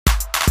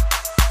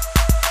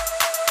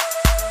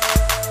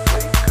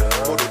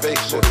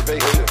You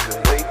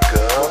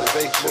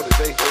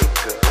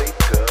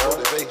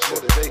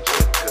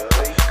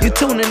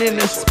tuning in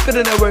to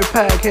Spitting That Word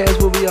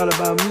Podcast, where we all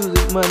about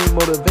music, money,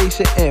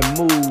 motivation, and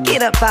mood.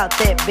 Get up out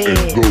that bed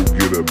and go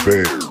get a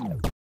bag.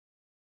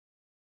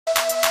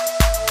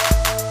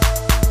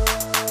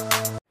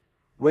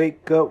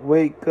 Wake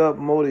up,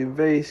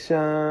 motivation.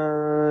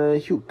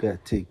 You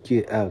got to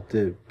get out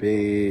the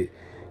bed.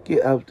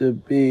 Get out the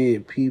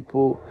bed,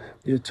 people.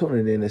 You're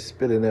tuning in to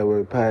Spitting That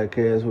Word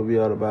Podcast, where we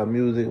all about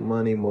music,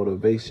 money,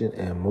 motivation,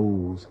 and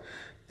moves.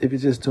 If you're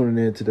just tuning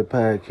in to the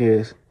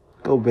podcast,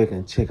 go back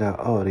and check out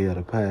all the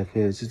other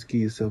podcasts. Just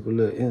give yourself a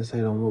little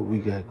insight on what we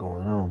got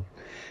going on.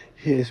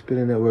 Here at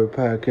Spitting That Word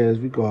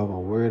Podcast, we go off a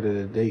word of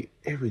the day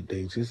every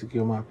day just to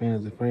give my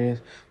fans and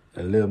friends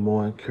a little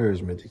more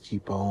encouragement to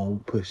keep on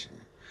pushing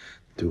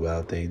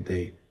throughout their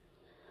day.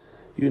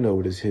 You know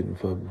what it's hitting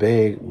for.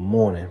 Bag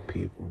morning,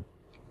 people.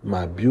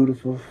 My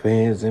beautiful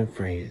fans and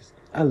friends.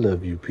 I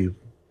love you,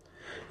 people.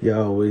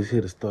 Y'all always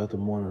here to start the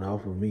morning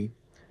off with me,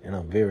 and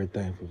I'm very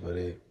thankful for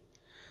that.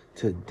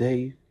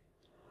 Today,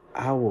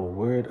 our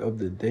word of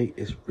the day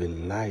is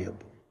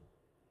reliable.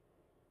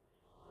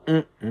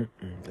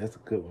 That's a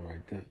good one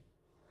right there.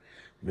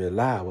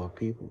 Reliable,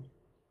 people.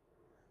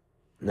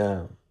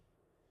 Now,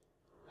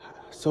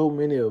 so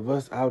many of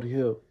us out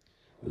here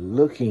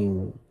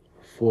looking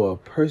for a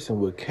person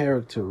with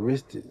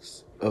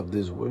characteristics of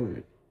this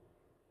word.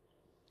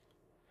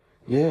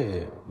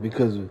 Yeah,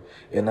 because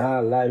in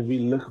our life, we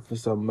looking for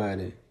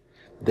somebody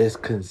that's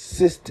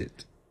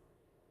consistent.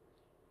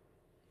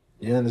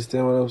 You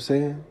understand what I'm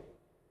saying?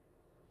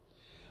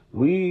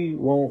 We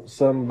want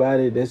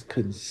somebody that's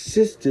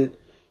consistent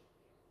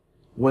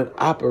when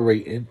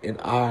operating in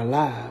our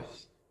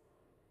lives.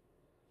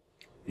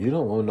 You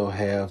don't want no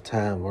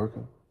half-time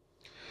worker.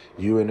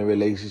 You in a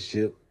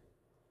relationship,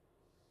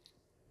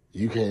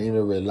 you can't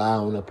even rely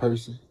on a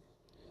person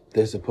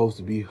that's supposed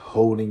to be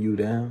holding you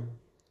down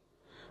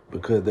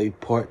because they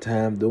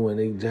part-time doing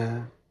their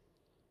job.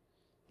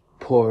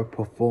 Poor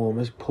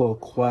performance, poor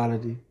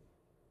quality.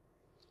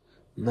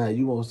 Now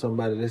you want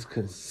somebody that's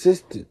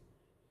consistent.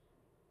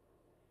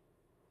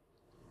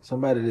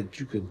 Somebody that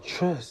you can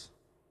trust.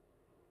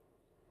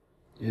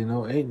 You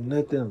know, ain't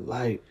nothing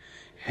like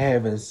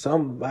having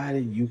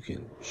somebody you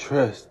can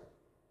trust.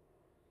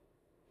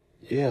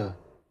 Yeah.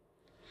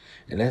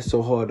 And that's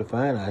so hard to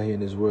find out here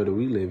in this world that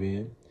we live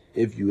in.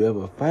 If you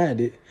ever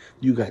find it,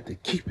 you got to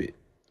keep it.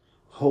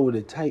 Hold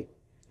it tight.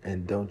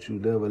 And don't you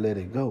ever let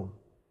it go.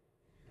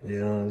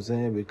 You know what I'm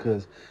saying?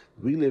 Because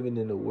we living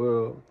in a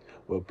world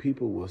where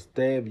people will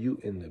stab you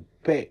in the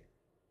back.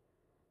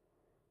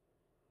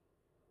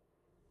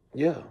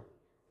 Yeah.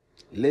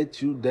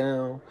 Let you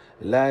down,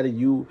 lie to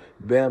you,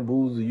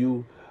 bamboozle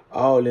you,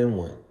 all in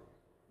one.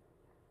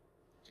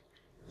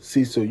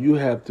 See, so you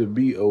have to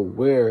be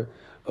aware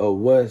of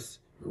what's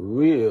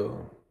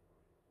real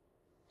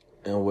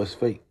and what's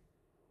fake.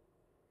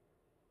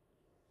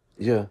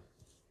 Yeah.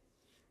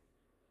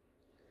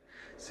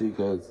 See,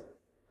 because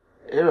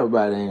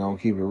everybody ain't gonna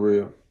keep it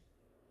real.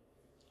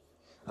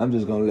 I'm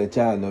just gonna let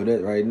y'all know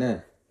that right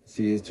now.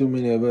 See, there's too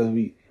many of us,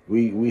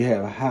 we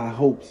have high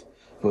hopes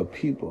for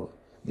people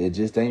that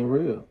just ain't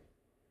real.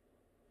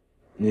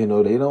 You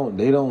know, they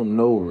don't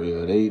know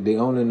real. They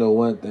only know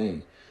one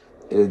thing.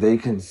 Is they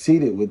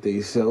conceited with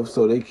themselves,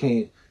 so they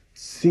can't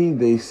see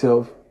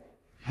themselves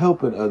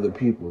helping other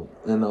people.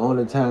 And the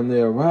only time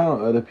they're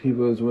around other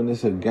people is when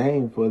it's a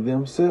game for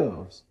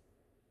themselves.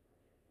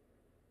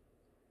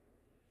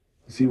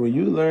 See, when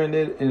you learn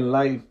that in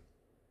life,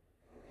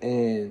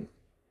 and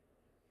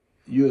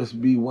you'll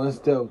be one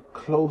step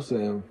closer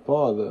and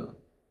farther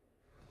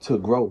to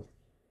growth.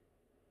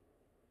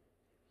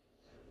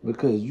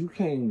 Because you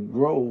can't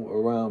grow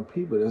around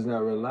people that's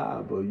not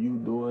reliable. You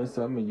doing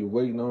something and you're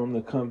waiting on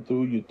them to come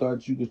through. You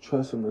thought you could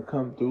trust them to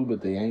come through,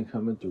 but they ain't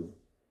coming through.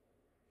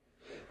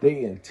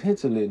 They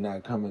intentionally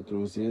not coming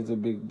through. See, there's a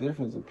big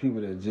difference of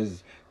people that are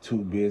just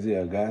too busy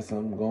or got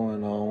something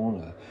going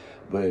on.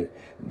 But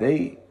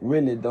they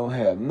really don't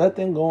have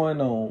nothing going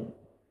on.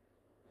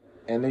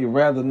 And they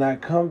rather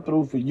not come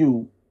through for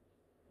you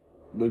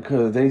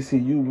because they see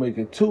you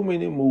making too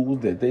many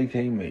moves that they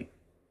can't make.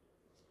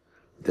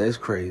 That's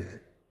crazy.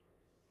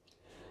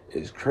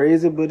 It's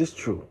crazy, but it's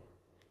true.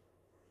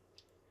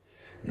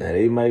 Now,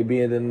 they might be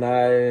in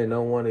denial and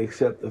don't want to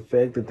accept the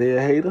fact that they're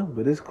a hater,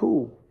 but it's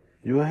cool.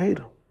 You're a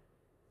hater.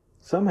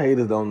 Some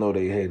haters don't know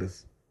they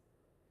haters.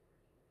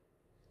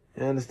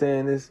 You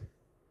understand this?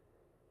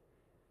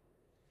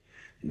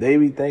 They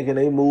be thinking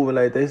they moving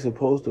like they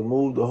supposed to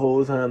move the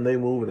whole time they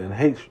moving in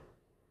hatred.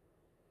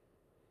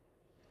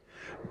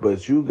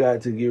 But you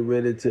got to get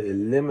ready to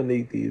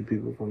eliminate these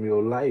people from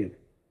your life.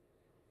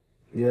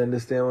 You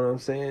understand what I'm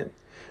saying?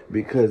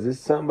 Because there's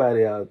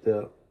somebody out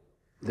there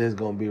that's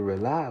going to be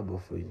reliable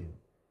for you.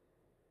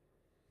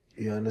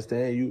 You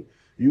understand?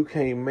 You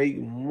can't make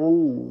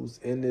moves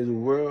in this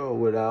world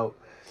without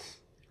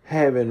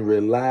having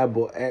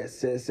reliable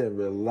access and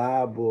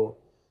reliable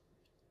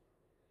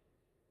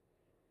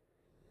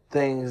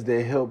things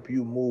that help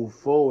you move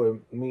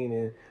forward,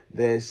 meaning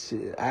that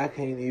shit, I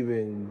can't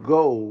even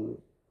go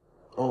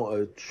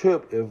on a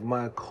trip if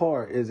my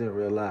car isn't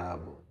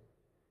reliable.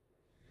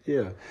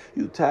 Yeah,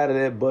 you tired of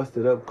that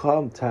busted up car?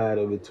 I'm tired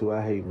of it too.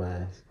 I hate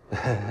mine.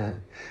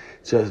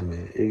 Trust me,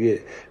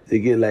 it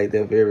get like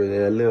that for every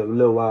day. A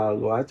little while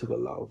ago, I took a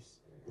loss.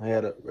 I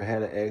had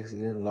an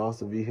accident,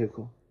 lost a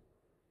vehicle.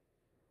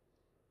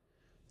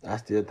 I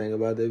still think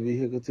about that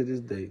vehicle to this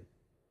day.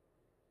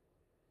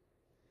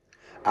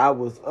 I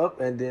was up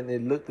and then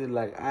it looked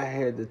like I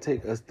had to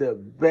take a step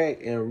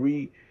back and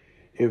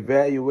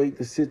re-evaluate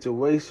the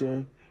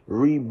situation,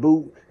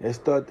 reboot, and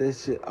start that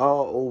shit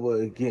all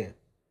over again.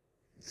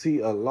 See,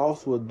 a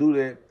loss will do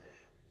that.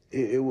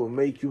 It will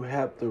make you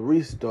have to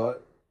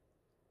restart.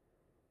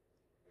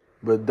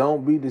 But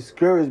don't be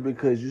discouraged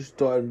because you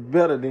started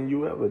better than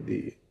you ever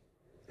did.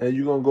 And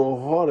you're going to go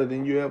harder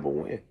than you ever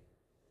went.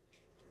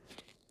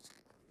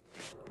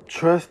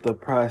 Trust the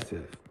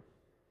process.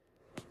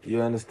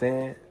 You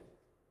understand?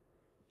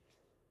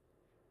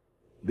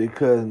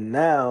 Because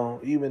now,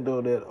 even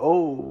though that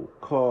old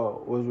car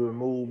was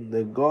removed,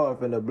 the God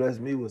finna bless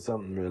me with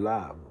something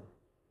reliable.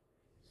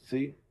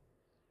 See?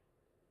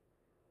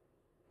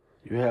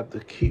 You have to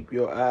keep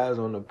your eyes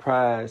on the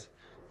prize,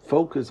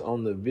 focus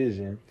on the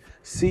vision,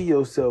 see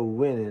yourself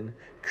winning,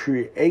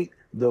 create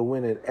the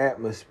winning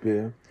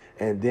atmosphere,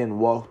 and then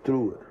walk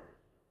through it.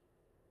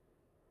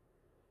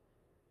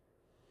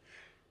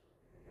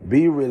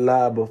 Be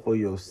reliable for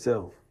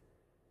yourself.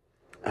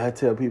 I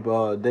tell people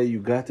all day, you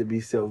got to be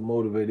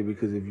self-motivated,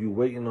 because if you're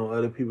waiting on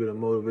other people to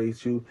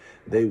motivate you,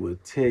 they will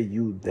tear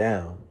you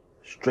down,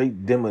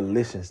 straight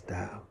demolition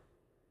style.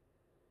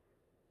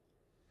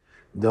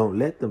 Don't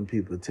let them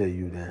people tear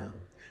you down.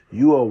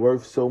 You are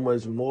worth so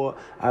much more.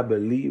 I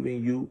believe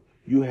in you.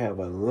 You have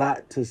a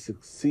lot to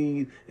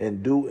succeed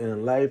and do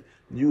in life.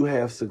 You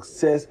have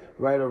success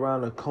right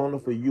around the corner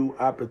for you.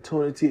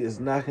 Opportunity is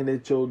knocking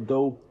at your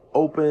door.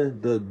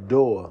 Open the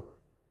door.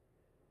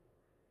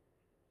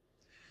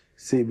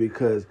 See,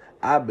 because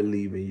I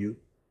believe in you.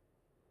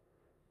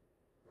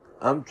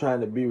 I'm trying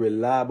to be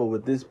reliable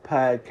with this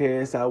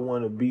podcast. I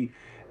want to be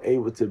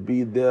able to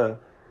be there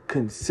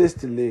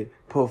consistently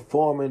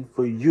performing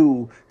for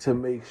you to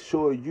make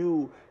sure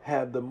you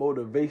have the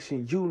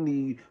motivation you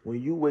need when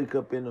you wake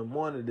up in the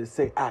morning to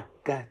say, I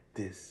got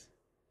this.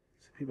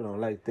 People don't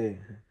like that.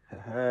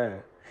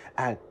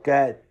 I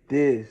got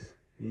this.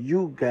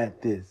 You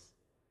got this.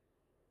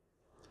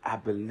 I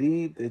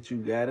believe that you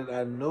got it.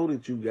 I know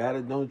that you got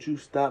it. Don't you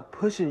stop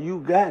pushing. You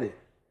got it.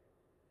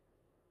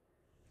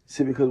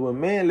 See, because when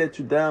man let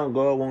you down,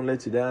 God won't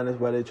let you down. That's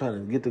why they're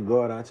trying to get the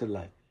God out your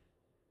life.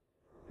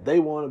 They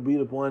want to be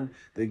the one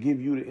to give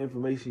you the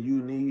information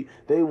you need.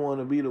 They want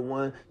to be the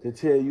one to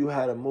tell you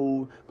how to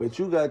move. But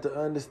you got to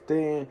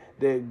understand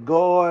that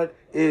God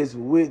is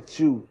with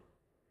you.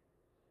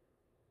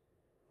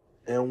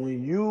 And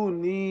when you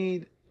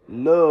need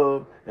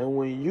love and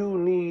when you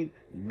need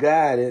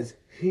guidance,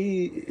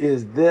 He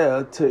is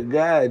there to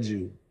guide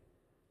you.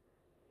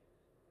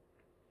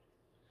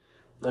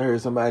 I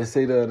heard somebody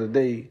say the other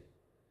day,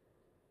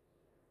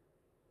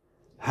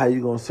 how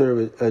you gonna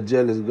serve a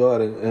jealous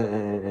God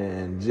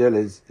and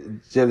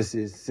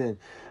jealousy is sin?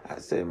 I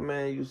said,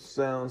 man, you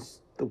sound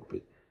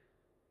stupid.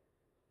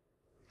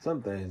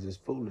 Some things is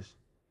foolish.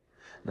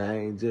 Now I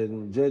ain't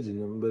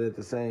judging them, but at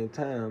the same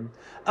time,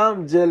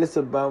 I'm jealous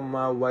about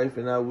my wife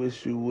and I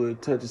wish you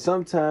would touch it.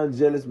 Sometimes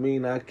jealous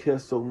mean I care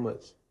so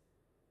much.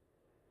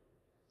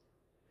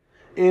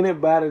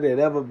 Anybody that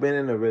ever been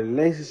in a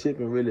relationship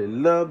and really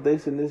loved their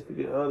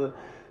significant other,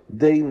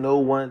 they know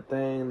one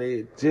thing,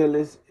 they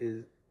jealous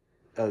is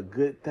a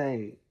good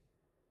thing.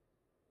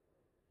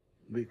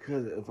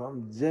 Because if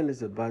I'm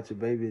jealous about you,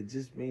 baby, it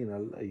just means I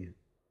love you.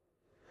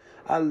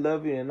 I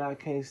love you and I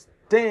can't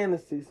stand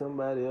to see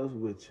somebody else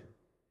with you.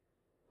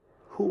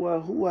 Who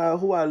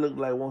I look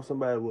like want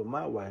somebody with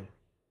my wife?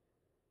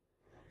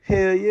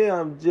 Hell yeah,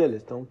 I'm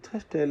jealous. Don't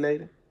touch that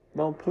lady.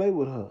 Don't play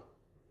with her.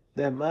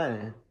 That's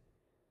mine.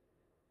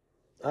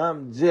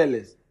 I'm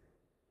jealous.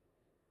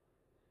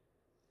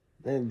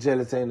 And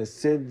jealous ain't a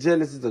sin.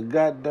 Jealous is a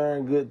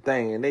goddamn good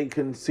thing, and they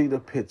couldn't see the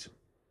picture.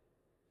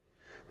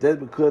 That's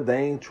because they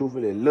ain't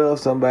truthfully love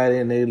somebody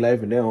in their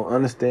life and they don't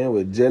understand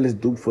what jealous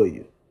do for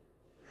you.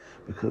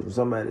 Because when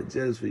somebody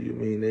jealous for you,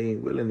 mean they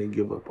ain't willing to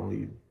give up on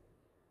you.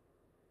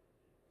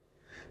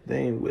 They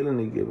ain't willing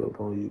to give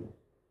up on you.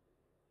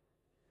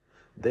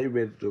 They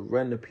ready to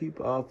run the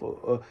people off,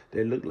 or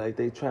they look like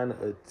they trying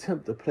to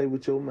attempt to play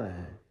with your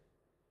mind.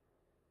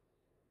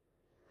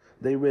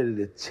 They ready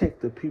to check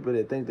the people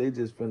that think they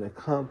just finna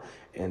come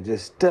and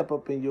just step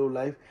up in your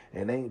life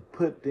and ain't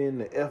put in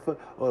the effort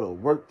or the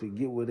work to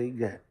get what they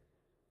got.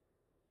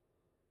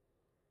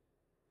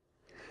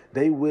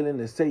 They willing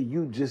to say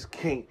you just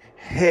can't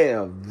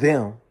have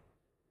them.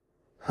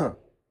 Huh.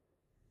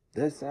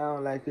 That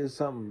sound like there's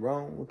something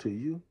wrong to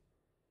you?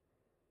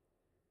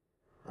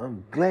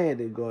 I'm glad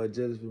that God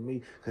jealous for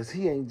me, because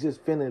he ain't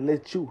just finna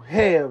let you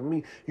have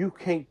me. You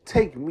can't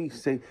take me.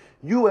 Say,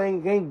 you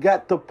ain't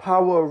got the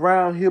power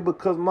around here,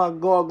 because my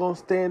God gonna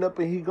stand up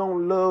and he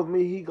gonna love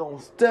me. He gonna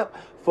step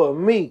for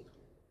me.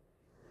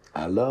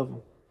 I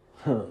love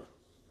him.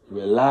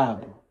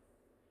 Reliable.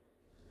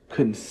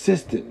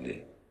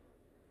 Consistently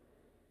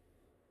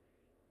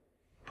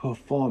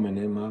performing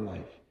in my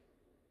life.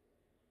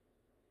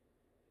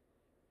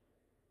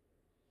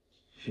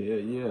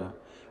 Yeah.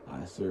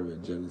 I serve a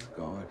jealous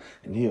God,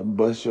 and he'll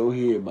bust your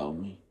head about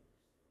me.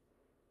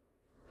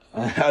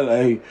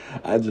 I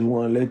just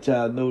want to let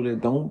y'all know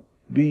that don't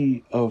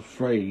be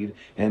afraid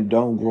and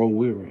don't grow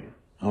weary.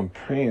 I'm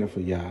praying for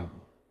y'all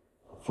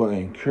for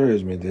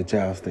encouragement that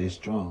y'all stay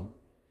strong.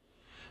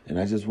 And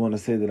I just want to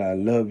say that I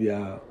love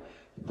y'all.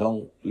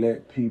 Don't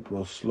let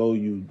people slow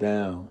you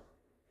down.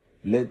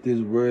 Let this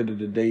word of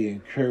the day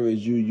encourage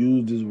you.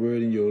 Use this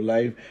word in your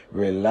life. Be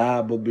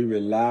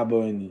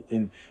reliable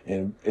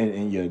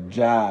in your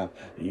job.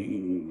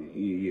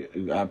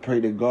 I pray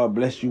that God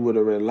bless you with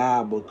a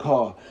reliable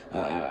car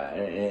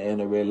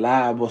and a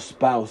reliable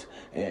spouse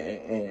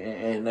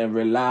and a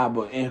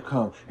reliable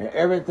income and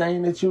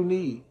everything that you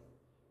need.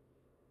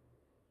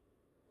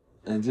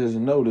 And just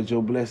know that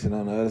your blessing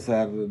on the other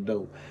side of the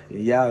door.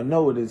 And y'all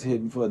know what it's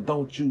hitting for.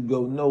 Don't you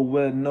go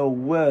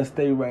nowhere.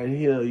 Stay right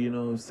here. You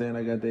know what I'm saying?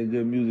 I got that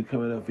good music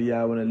coming up for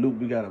y'all in the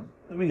loop.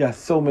 We got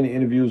so many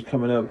interviews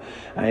coming up.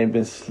 I ain't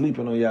been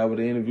sleeping on y'all with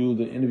the interviews.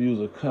 The interviews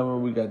are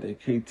coming. We got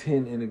that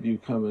K10 interview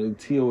coming. The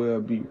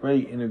TOLB Ray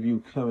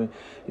interview coming.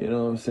 You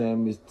know what I'm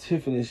saying? Miss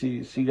Tiffany,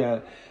 she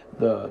got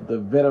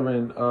the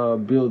veteran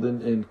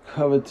building in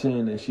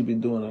Covington, and she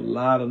been doing a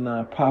lot of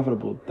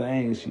non-profitable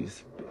things.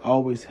 She's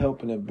always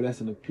helping and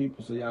blessing the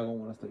people, so y'all gonna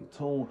want to stay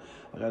tuned.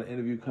 I got an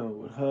interview coming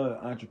with her,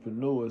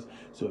 entrepreneurs.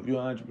 So if you're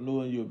an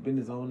entrepreneur and you're a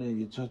business owner and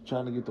you're just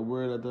trying to get the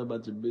word out there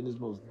about your business,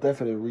 most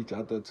definitely reach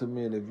out there to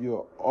me. And if you're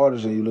an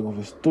artist and you're looking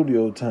for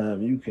studio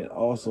time, you can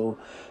also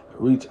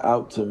reach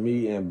out to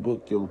me and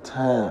book your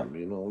time.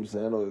 You know what I'm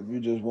saying? Or if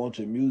you just want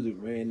your music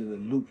ran in the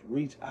loop,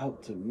 reach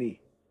out to me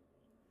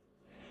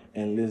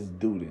and let's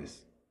do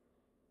this.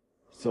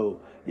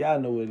 So, y'all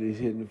know what it's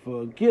hitting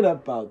for. Get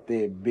up out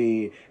there,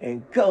 bed,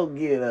 and go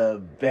get a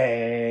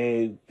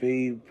bag,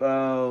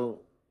 people.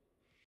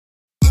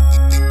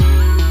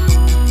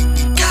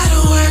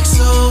 Gotta work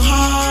so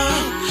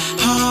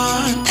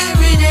hard,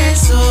 every day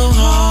so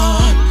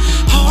hard,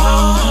 so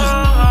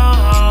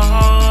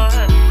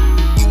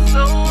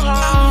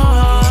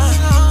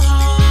hard.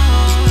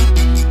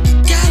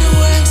 Gotta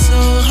work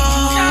so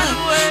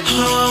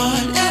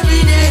hard,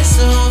 every day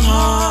so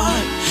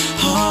hard.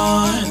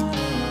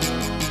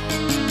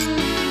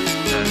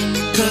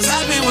 'Cause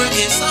I've been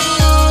working so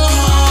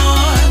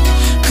hard,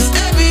 'cause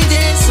every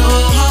day so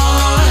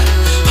hard.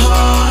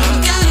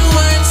 Gotta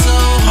work so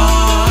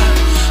hard,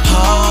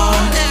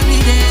 every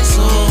day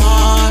so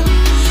hard.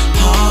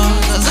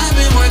 'Cause I've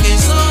been working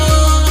so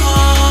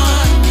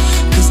hard,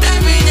 'cause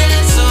every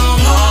day so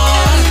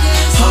hard.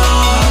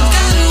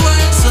 Gotta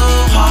work so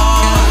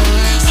hard,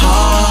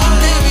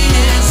 every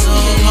day so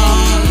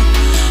hard.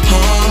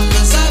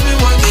 'Cause I've been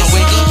working so hard. I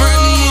wake up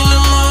early in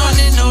the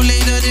morning, no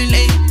later than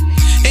 8.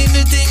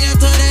 Anything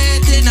after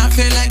that, then I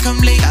feel like I'm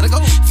late. Gotta go.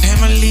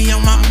 Family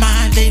on my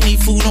mind, they need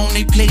food on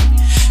their plate.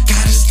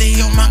 Gotta stay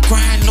on my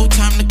grind, no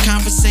time to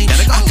conversate.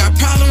 I got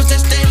problems that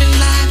stand in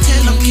line,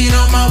 tell them get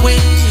on my way.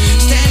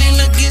 Standing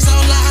against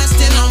all lies,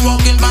 still I'm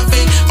walking by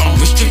faith. On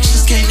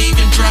restrictions, can't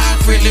even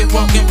drive, really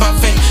walking by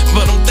faith.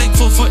 But I'm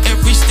thankful for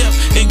every step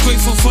and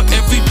grateful for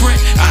every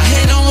breath. I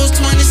had almost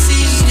 20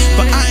 seasons,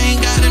 but I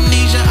ain't got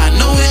amnesia. I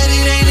know that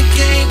it ain't a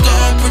game,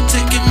 God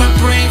protecting my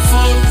brain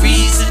for a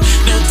reason.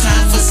 No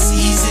time for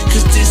season,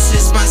 'cause this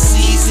is my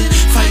season.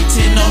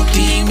 Fighting off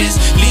demons,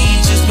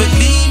 legions,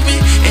 believe me.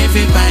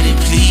 Everybody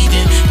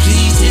pleading,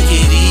 please take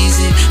it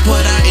easy.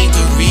 But I ain't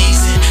the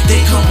reason.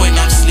 They come when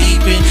I'm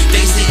sleeping.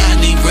 They say I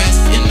need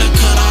rest and to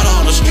cut out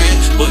all the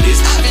stress. But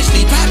it's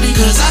obviously popping,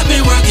 'cause I've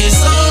been working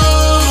so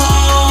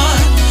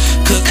hard.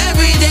 'Cause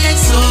every day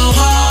so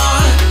hard.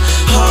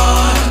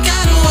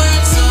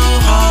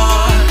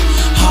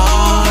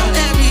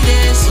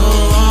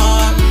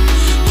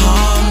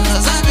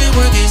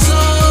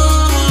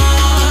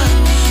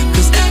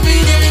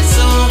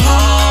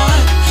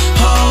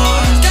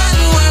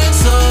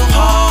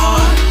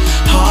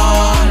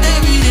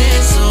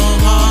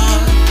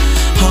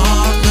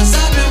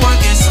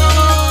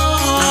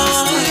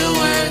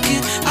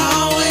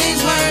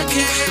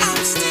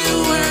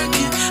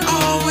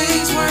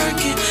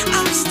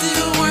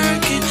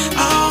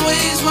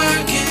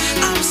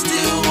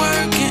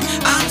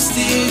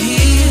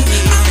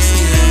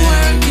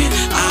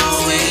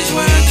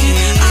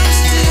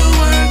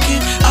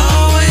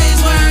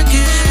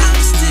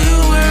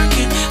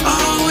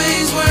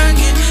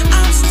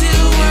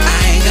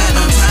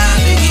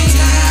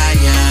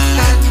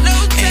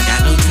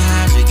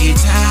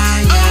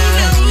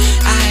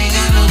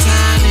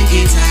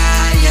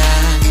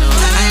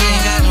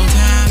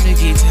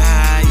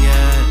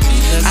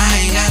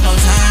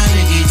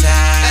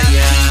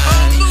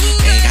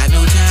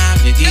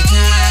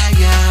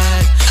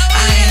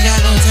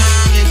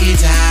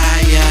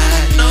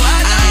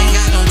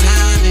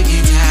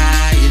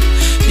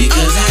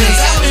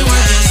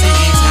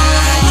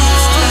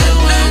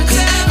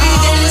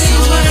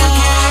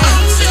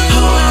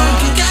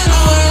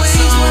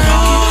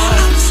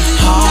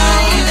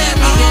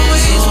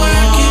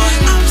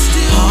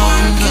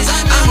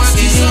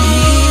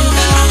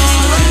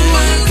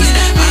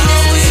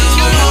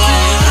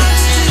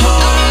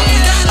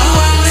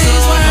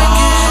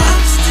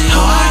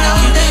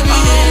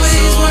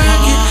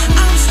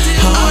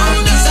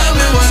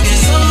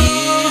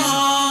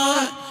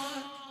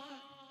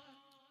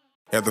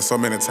 after so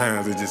many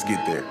times to just get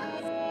there.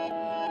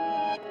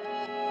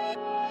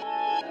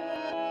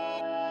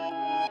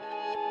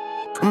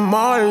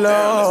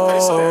 Marlo.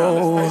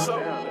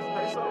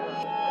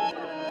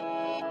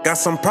 Got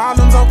some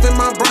problems off in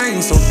my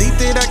brain, so deep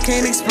that I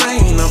can't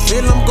explain. I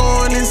feel I'm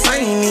going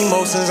insane,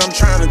 emotions I'm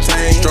trying to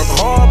tame. Struck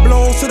hard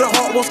blows to the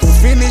heart, was gonna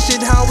finish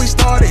it how we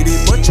started it,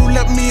 but you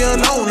left me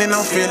alone and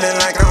I'm feeling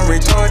like I'm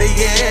retarded,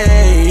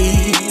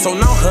 yeah. So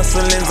now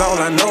hustling's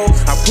all I know.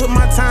 I put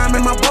my time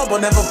in my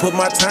bubble, never put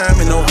my time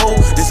in no hole.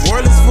 This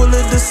world is full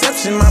of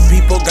deception, my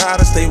people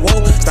gotta stay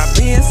woke. Stop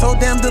being so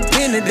damn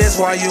dependent, that's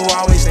why you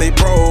always stay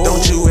broke.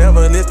 Don't you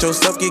ever let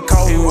yourself get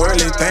caught in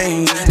worldly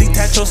things.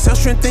 Detach yourself,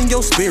 strengthen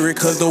your spirit,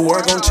 cause the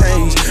world gon'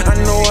 change. I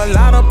know a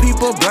lot of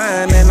people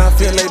blind and I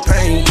feel their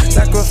pain.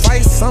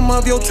 Sacrifice some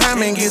of your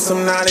time and get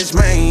some knowledge,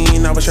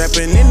 man. I was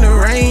trapping in the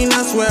rain,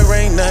 I swear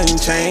ain't nothing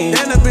changed.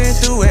 Then I've been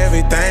through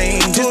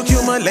everything to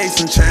accumulate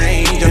some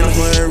change. And that's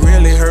what it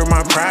really hurt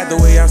my pride, the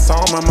way I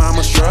saw my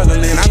mama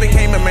struggling. I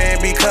became a man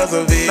because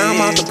of it.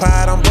 I'm out the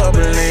pot, I'm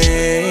bubbling.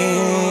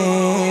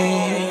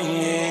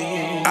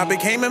 I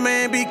became a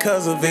man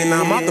because of it.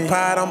 I'm out the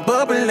pot, I'm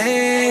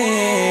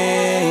bubbling.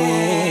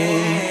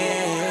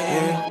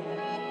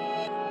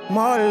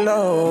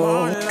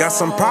 Marlo. Got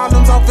some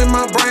problems off in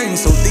my brain,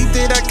 so deep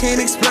that I can't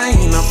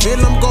explain. I feel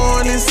I'm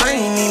going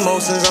insane,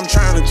 emotions I'm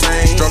trying to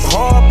tame. Struck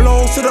hard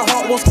blows to the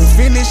heart, was gonna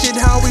finish it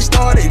how we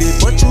started it,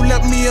 but you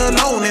left me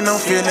alone and I'm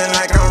feeling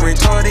like I'm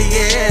retarded,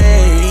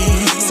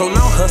 yeah. So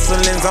now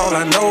hustling's all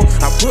I know.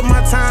 I put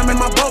my time in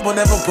my bubble,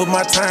 never put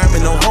my time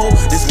in no hole.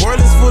 This world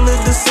is full of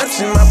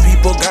deception, my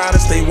people gotta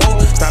stay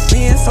woke. Stop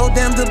being so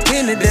damn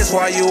dependent, that's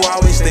why you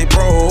always stay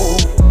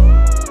broke.